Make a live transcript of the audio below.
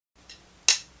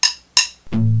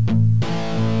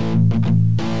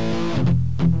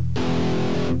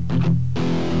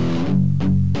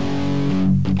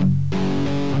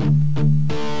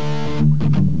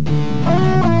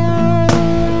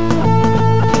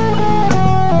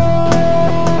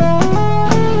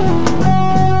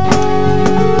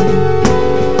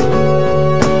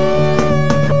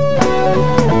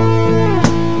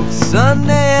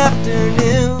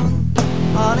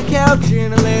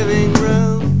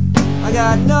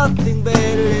got nothing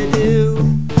better to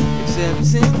do except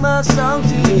sing my song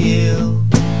to you.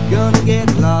 Gonna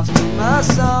get lost in my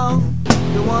song,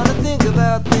 don't wanna think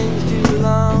about things too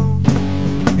long.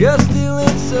 You're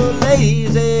feeling so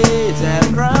lazy, it's out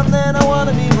of crime then I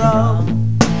wanna be wrong.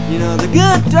 You know the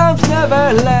good times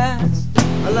never last,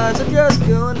 our lives are just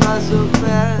going by so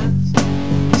fast.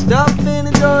 Stop and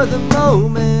enjoy the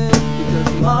moment, because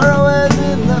tomorrow is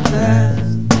in the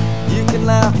past. You can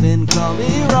laugh and call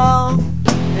me wrong,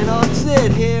 and I'll just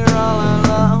sit here all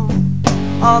alone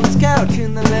on this couch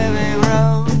in the living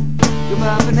room.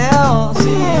 Goodbye for now, I'll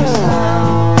see you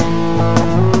soon.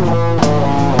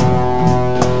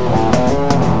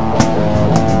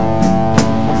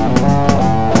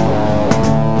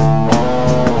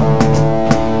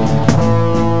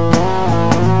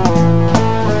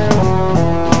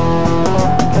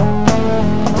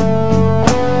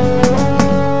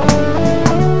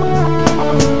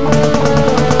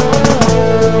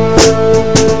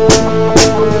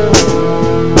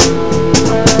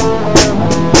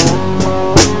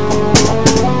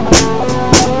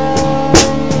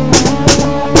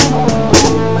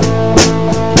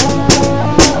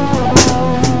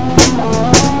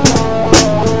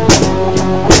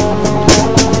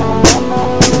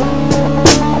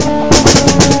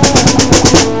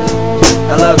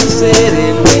 I love to sit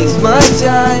and waste my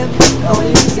time on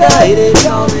excited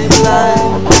on this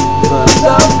line. But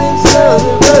something sells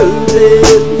the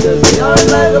roses because they aren't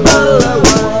like a bottle of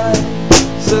wine.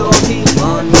 So I'll keep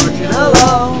on marching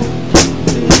along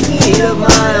to the beat of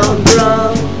my own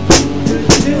drum, to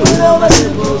the tune of my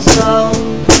simple song.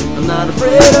 I'm not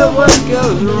afraid of what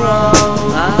goes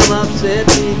wrong. I'm upset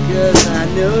because I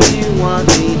know you want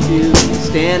me to be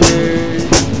standard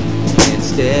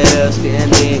instead of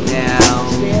standing out.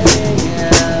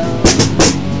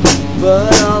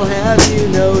 But I'll have you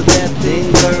know that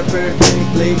things are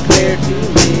perfectly clear to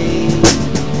me.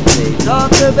 They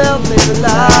talk about their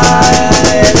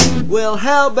lives, well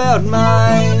how about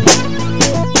mine?